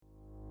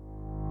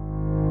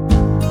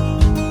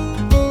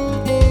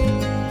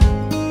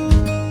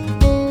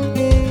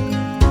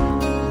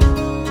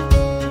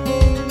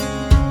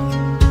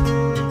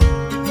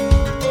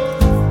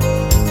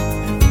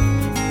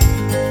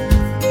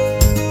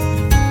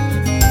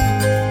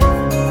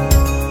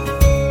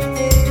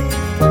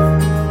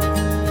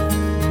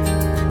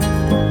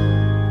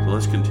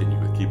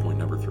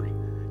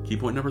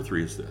point number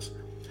 3 is this.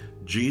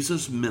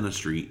 Jesus'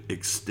 ministry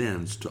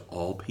extends to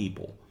all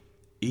people,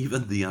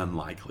 even the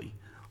unlikely.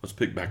 Let's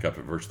pick back up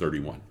at verse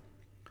 31.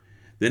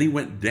 Then he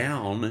went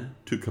down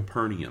to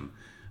Capernaum,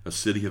 a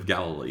city of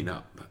Galilee.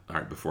 Now, all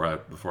right, before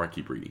I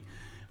keep reading,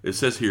 it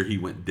says here he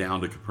went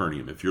down to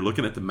Capernaum. If you're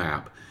looking at the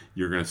map,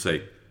 you're going to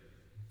say,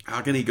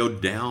 how can he go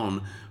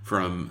down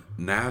from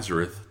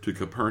Nazareth to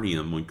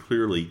Capernaum when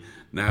clearly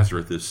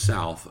Nazareth is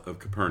south of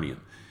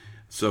Capernaum?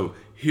 So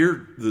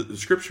here, the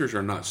scriptures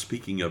are not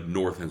speaking of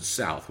north and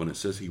south. When it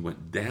says he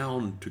went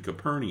down to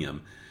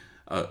Capernaum,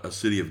 a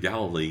city of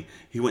Galilee,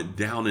 he went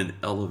down in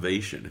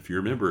elevation. If you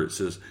remember, it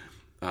says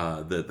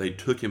that they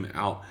took him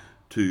out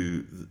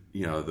to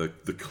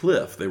the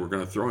cliff. They were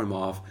going to throw him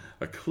off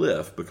a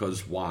cliff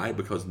because why?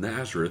 Because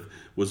Nazareth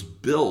was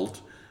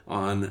built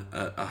on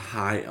a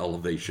high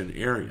elevation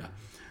area.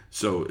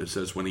 So it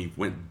says when he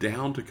went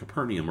down to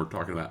Capernaum, we're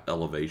talking about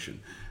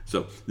elevation.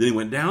 So then he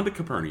went down to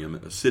Capernaum,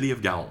 a city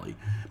of Galilee,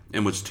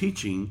 and was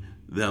teaching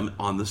them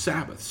on the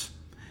Sabbaths.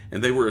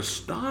 And they were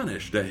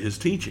astonished at his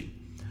teaching,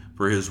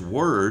 for his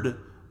word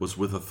was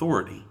with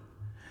authority.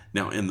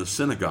 Now in the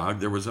synagogue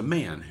there was a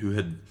man who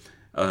had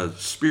a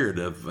spirit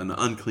of an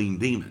unclean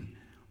demon.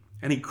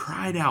 And he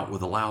cried out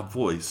with a loud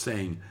voice,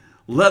 saying,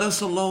 "Let us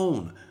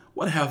alone.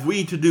 What have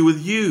we to do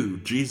with you,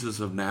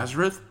 Jesus of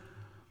Nazareth?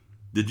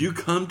 Did you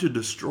come to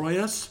destroy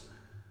us?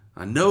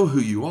 I know who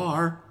you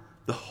are,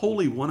 the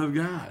Holy One of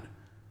God."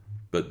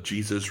 But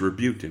Jesus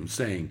rebuked him,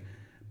 saying,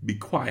 "Be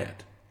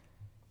quiet,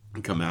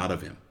 and come out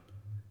of him."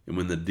 And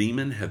when the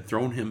demon had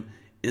thrown him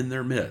in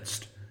their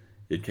midst,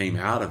 it came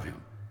out of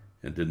him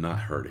and did not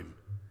hurt him.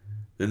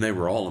 Then they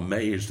were all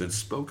amazed and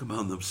spoke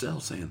among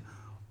themselves, saying,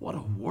 "What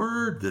a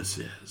word this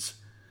is!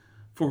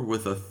 For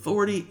with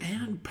authority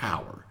and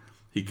power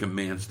he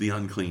commands the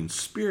unclean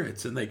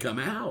spirits, and they come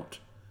out."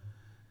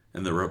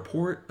 And the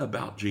report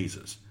about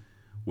Jesus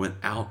went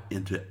out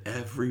into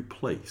every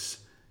place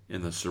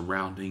in the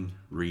surrounding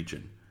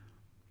region.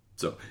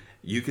 So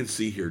you can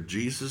see here,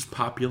 Jesus'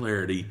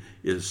 popularity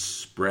is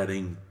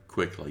spreading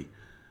quickly.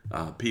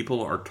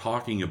 People are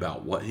talking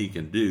about what he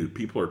can do.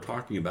 People are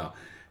talking about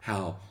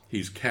how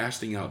he's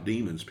casting out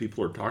demons.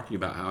 People are talking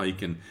about how he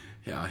can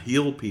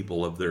heal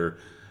people of their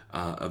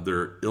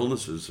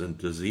illnesses and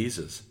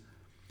diseases.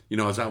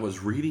 As I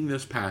was reading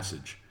this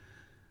passage,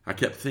 I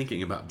kept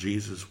thinking about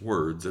Jesus'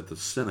 words at the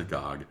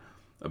synagogue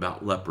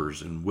about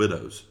lepers and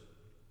widows.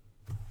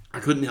 I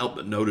couldn't help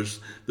but notice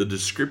the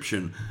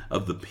description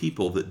of the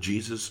people that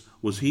Jesus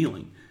was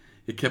healing.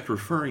 It kept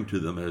referring to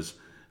them as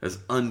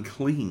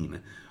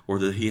unclean, or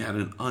that he had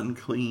an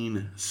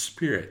unclean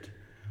spirit.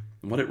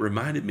 And what it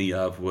reminded me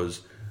of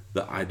was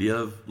the idea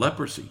of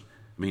leprosy.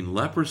 I mean,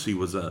 leprosy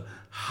was a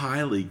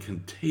highly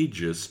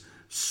contagious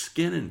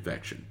skin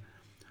infection.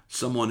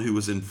 Someone who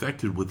was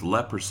infected with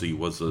leprosy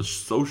was a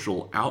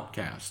social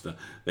outcast.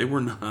 They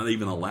were not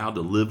even allowed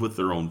to live with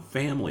their own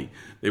family.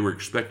 They were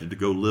expected to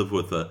go live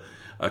with a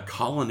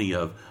colony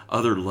of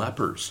other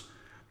lepers.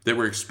 They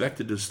were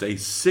expected to stay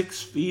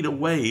 6 feet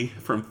away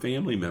from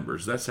family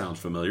members. That sounds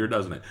familiar,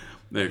 doesn't it?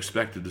 They're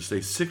expected to stay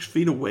 6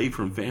 feet away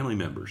from family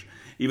members,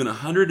 even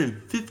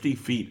 150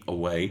 feet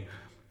away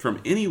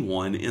from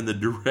anyone in the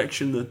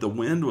direction that the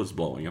wind was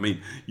blowing. I mean,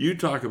 you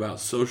talk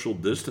about social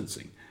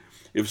distancing.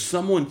 If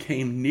someone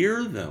came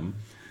near them,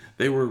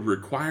 they were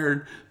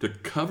required to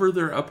cover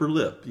their upper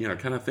lip.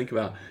 Kind of think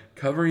about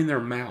covering their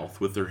mouth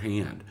with their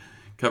hand.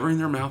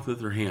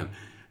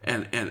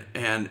 And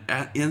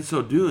in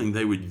so doing,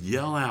 they would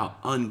yell out,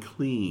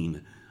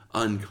 "Unclean,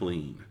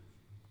 unclean."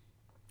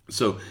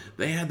 So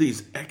they had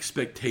these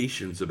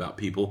expectations about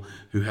people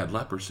who had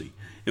leprosy.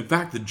 In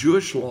fact, the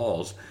Jewish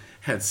laws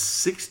had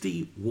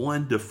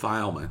 61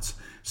 defilements,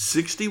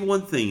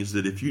 61 things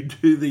that if you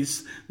do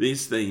these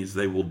things,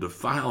 they will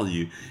defile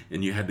you,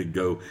 and you had to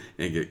go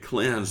and get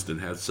cleansed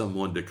and have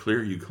someone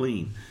declare you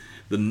clean.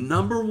 The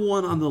number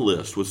one on the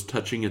list was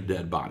touching a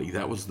dead body.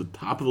 That was the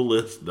top of the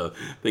list, the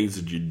things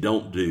that you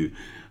don't do,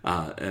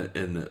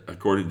 and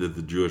according to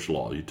the Jewish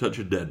law. You touch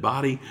a dead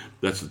body,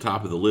 that's the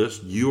top of the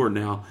list. You are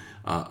now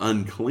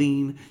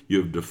unclean, you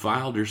have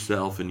defiled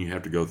yourself, and you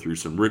have to go through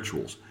some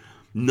rituals.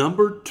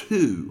 Number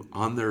 2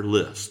 on their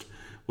list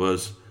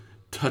was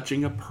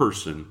touching a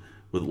person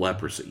with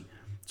leprosy.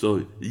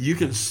 So you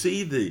can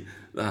see the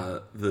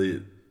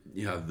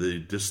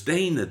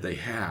disdain that they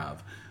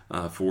have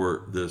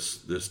for this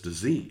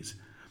disease.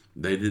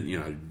 They did,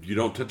 you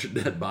don't touch a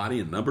dead body,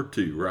 and number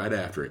 2, right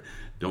after it,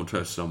 don't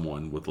touch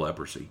someone with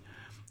leprosy.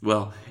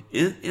 Well,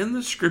 in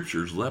the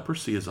scriptures,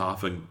 leprosy is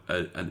often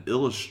an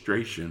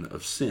illustration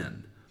of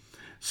sin.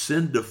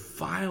 Sin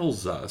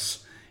defiles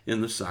us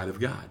in the sight of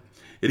God.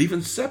 It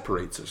even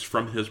separates us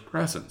from his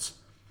presence.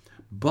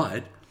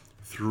 But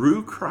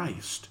through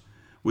Christ,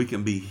 we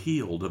can be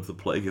healed of the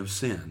plague of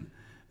sin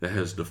that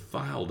has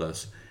defiled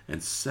us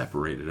and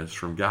separated us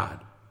from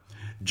God.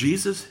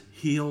 Jesus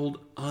healed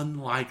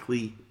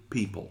unlikely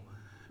people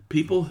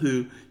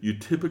who you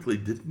typically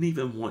didn't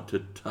even want to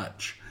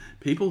touch,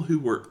 people who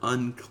were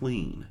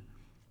unclean.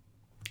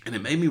 And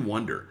it made me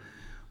wonder,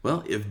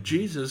 well, if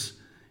Jesus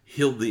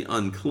healed the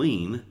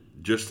unclean,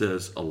 just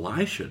as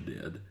Elisha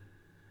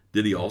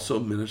did he also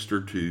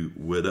minister to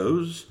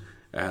widows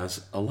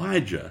as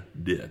Elijah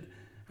did?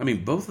 I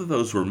mean, both of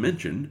those were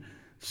mentioned,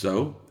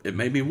 so it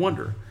made me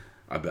wonder.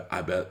 I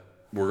bet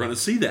we're going to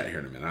see that here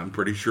in a minute. I'm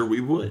pretty sure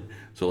we would.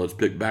 So let's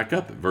pick back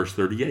up at verse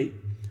 38.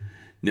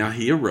 Now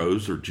he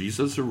arose, or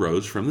Jesus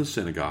arose from the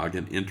synagogue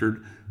and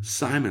entered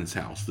Simon's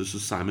house. This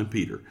is Simon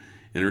Peter.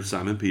 Entered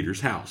Simon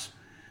Peter's house.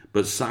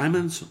 But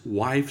Simon's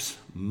wife's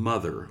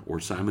mother, or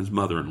Simon's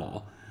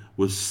mother-in-law,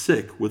 was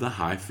sick with a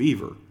high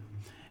fever,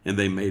 and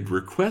they made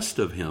request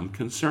of him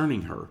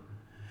concerning her.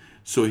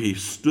 So he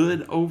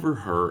stood over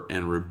her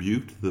and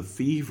rebuked the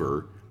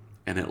fever,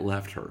 and it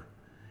left her.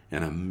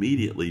 And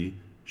immediately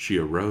she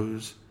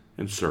arose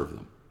and served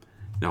them.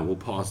 Now we'll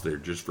pause there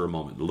just for a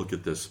moment to look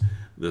at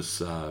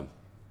the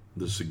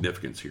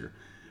significance here.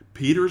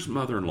 Peter's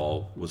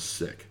mother-in-law was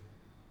sick.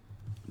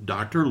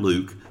 Dr.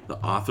 Luke, the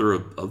author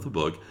of the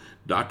book,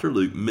 Dr.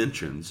 Luke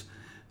mentions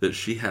that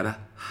she had a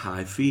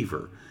high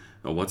fever.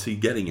 Now, what's he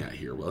getting at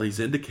here? Well, he's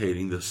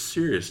indicating the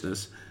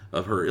seriousness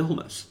of her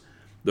illness.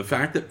 The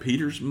fact that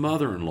Peter's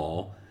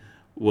mother-in-law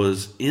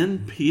was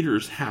in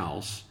Peter's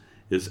house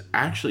is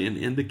actually an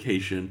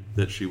indication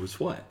that she was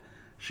what?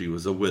 She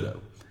was a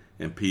widow,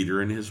 and Peter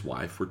and his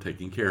wife were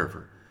taking care of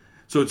her.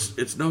 So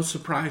it's no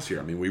surprise here.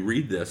 I mean, we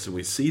read this and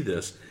we see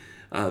this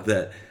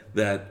that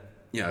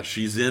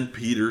she's in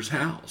Peter's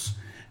house.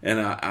 And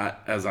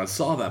as I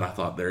saw that, I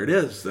thought, there it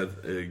is.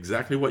 That's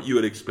exactly what you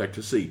would expect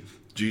to see.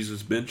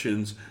 Jesus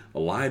mentions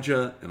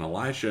Elijah and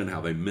Elisha and how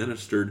they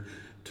ministered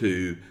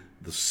to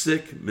the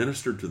sick,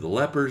 ministered to the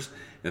lepers,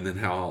 and then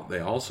how they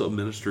also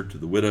ministered to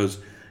the widows.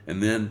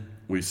 And then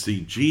we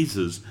see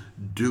Jesus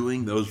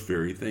doing those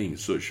very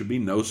things. So it should be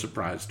no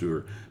surprise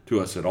to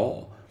us at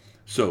all.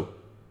 So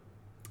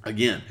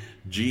again,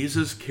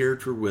 Jesus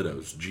cared for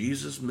widows.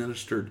 Jesus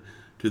ministered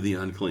to the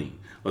unclean.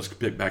 Let's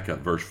pick back up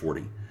verse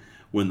 40.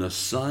 When the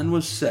sun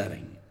was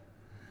setting,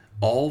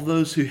 all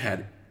those who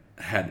had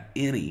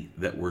any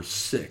that were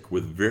sick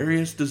with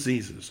various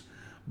diseases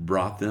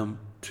brought them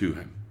to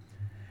him.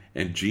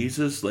 And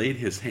Jesus laid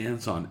his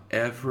hands on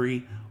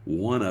every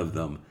one of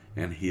them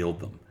and healed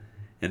them.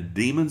 And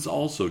demons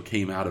also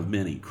came out of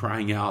many,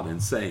 crying out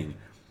and saying,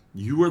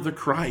 "You are the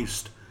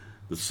Christ,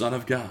 the Son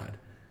of God."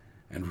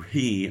 And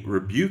he,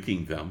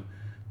 rebuking them,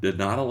 did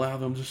not allow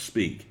them to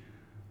speak,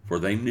 for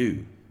they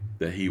knew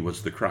that he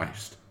was the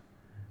Christ.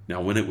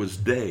 Now when it was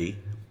day,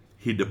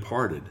 he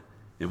departed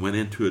and went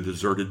into a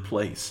deserted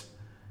place.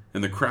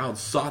 And the crowd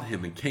sought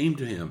him and came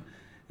to him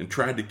and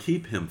tried to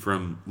keep him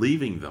from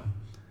leaving them.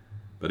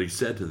 But he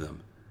said to them,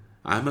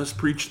 "I must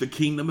preach the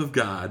kingdom of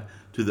God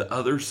to the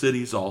other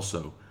cities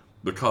also,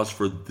 because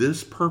for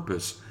this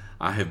purpose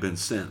I have been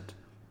sent."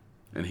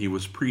 And he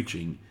was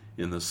preaching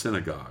in the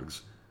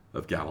synagogues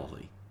of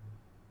Galilee.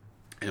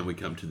 And we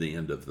come to the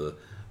end of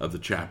the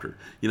chapter.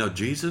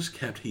 Jesus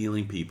kept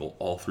healing people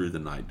all through the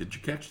night. Did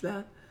you catch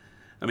that?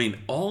 I mean,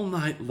 all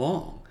night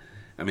long.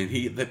 I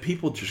mean, the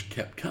people just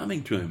kept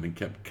coming to him and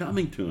kept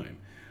coming to him.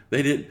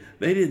 They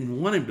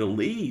didn't want him to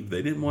leave.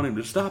 They didn't want him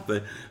to stop.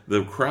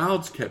 The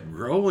crowds kept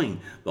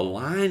growing. The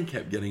line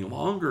kept getting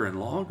longer and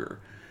longer.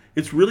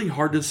 It's really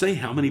hard to say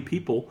how many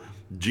people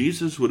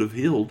Jesus would have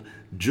healed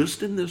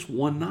just in this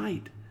one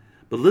night.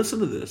 But listen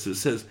to this. It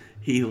says,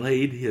 he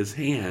laid his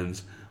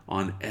hands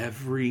on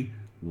every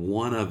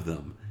one of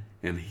them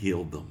and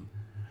healed them.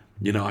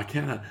 I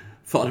kind of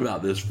thought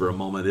about this for a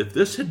moment. If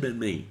this had been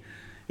me,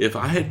 if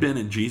I had been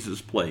in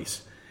Jesus'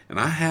 place and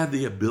I had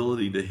the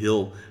ability to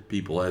heal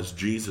people as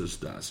Jesus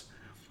does,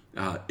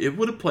 it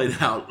would have played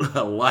out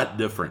a lot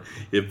different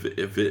if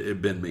it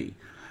had been me.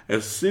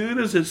 As soon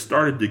as it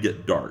started to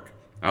get dark,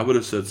 I would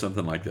have said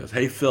something like this: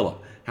 "Hey,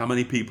 Philip, how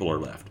many people are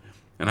left?"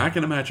 And I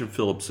can imagine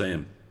Philip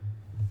saying,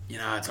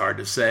 "It's hard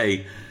to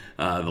say.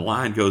 The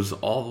line goes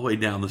all the way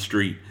down the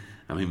street.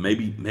 I mean,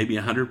 maybe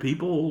 100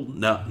 people.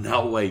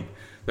 No, wait.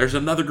 There's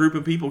another group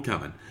of people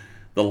coming.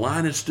 The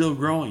line is still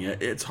growing.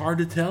 It's hard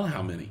to tell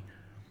how many."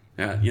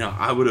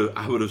 I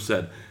would have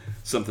said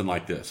something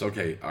like this: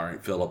 "Okay, all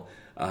right, Philip,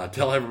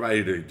 tell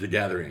everybody to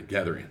gather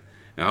in.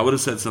 And I would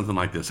have said something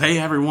like this: "Hey,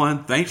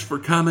 everyone, thanks for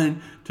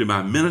coming to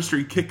my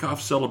ministry kickoff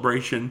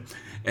celebration.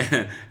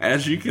 And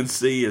as you can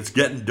see, it's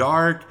getting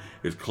dark.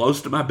 It's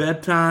close to my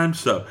bedtime.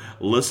 So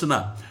listen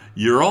up.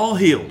 You're all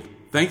healed.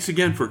 Thanks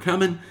again for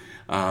coming.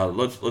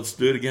 Let's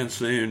do it again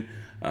soon.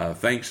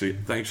 Thanks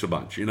a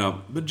bunch."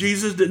 But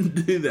Jesus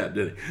didn't do that,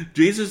 did he?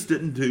 Jesus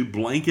didn't do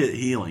blanket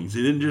healings.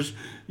 He didn't just,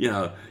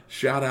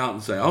 shout out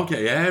and say,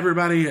 "Okay,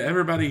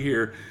 everybody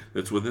here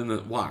that's within the..."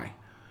 Why?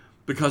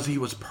 Because he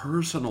was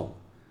personal.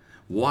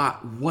 Why?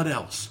 What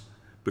else?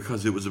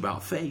 Because it was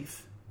about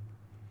faith.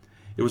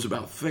 It was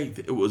about faith.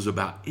 It was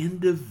about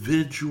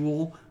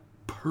individual,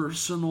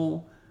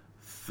 personal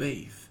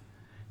faith.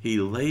 He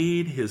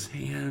laid his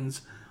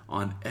hands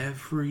on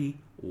every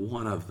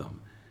one of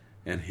them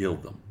and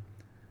healed them.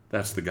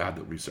 That's the God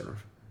that we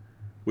serve.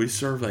 We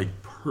serve a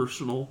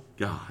personal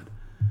God,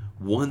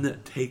 one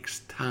that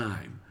takes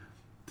time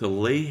to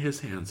lay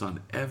his hands on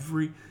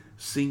every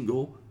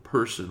single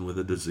person with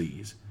a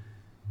disease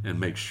and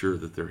make sure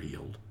that they're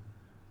healed.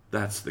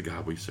 That's the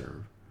God we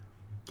serve.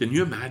 Can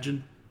you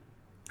imagine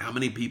how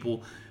many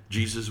people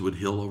Jesus would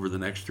heal over the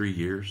next 3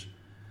 years?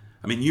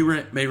 I mean,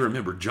 you may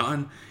remember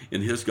John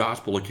in his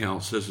gospel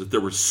account says that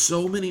there were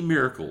so many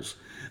miracles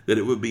that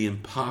it would be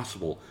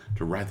impossible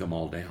to write them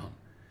all down.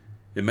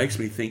 It makes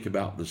me think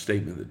about the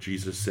statement that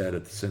Jesus said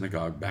at the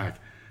synagogue back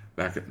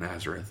at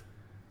Nazareth.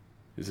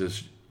 He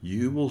says,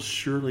 "You will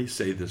surely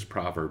say this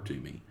proverb to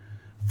me,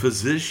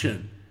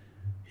 'Physician,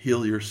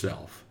 heal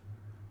yourself.'"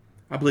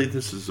 I believe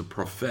this is a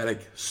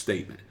prophetic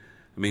statement.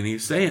 I mean,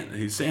 he's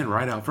saying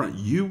right out front,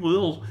 you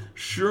will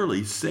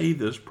surely say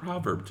this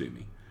proverb to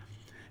me.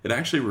 It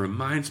actually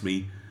reminds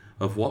me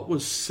of what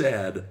was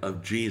said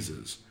of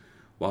Jesus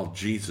while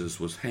Jesus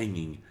was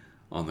hanging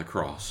on the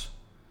cross.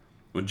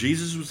 When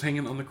Jesus was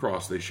hanging on the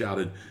cross, they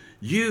shouted,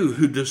 "You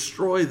who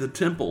destroy the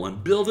temple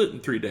and build it in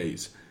 3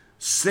 days,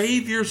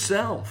 save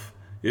yourself.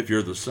 If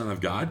you're the Son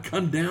of God,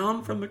 come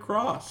down from the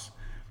cross."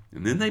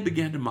 And then they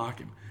began to mock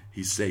him.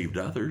 He saved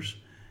others.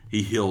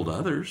 He healed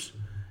others.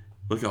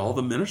 Look at all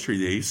the ministry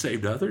that he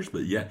saved others,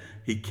 but yet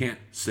he can't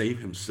save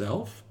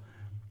himself.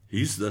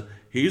 He's the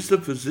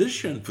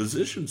physician.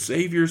 Physician,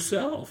 save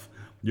yourself.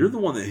 You're the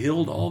one that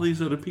healed all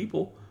these other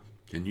people.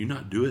 Can you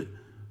not do it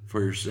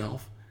for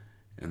yourself?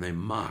 And they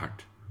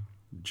mocked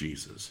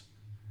Jesus.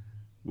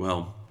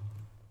 Well,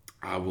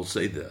 I will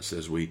say this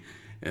as we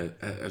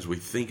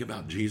think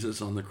about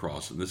Jesus on the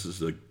cross, and this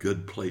is a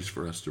good place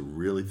for us to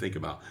really think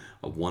about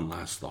one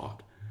last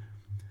thought.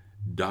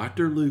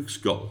 Dr. Luke's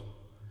goal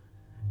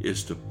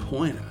is to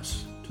point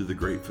us to the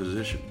great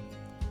physician,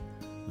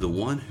 the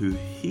one who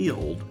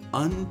healed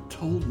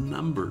untold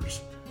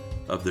numbers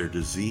of their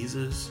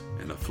diseases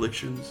and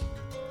afflictions.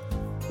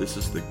 This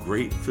is the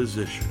great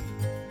physician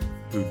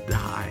who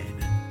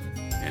died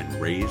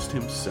and raised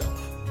himself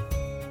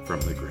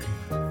from the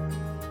grave.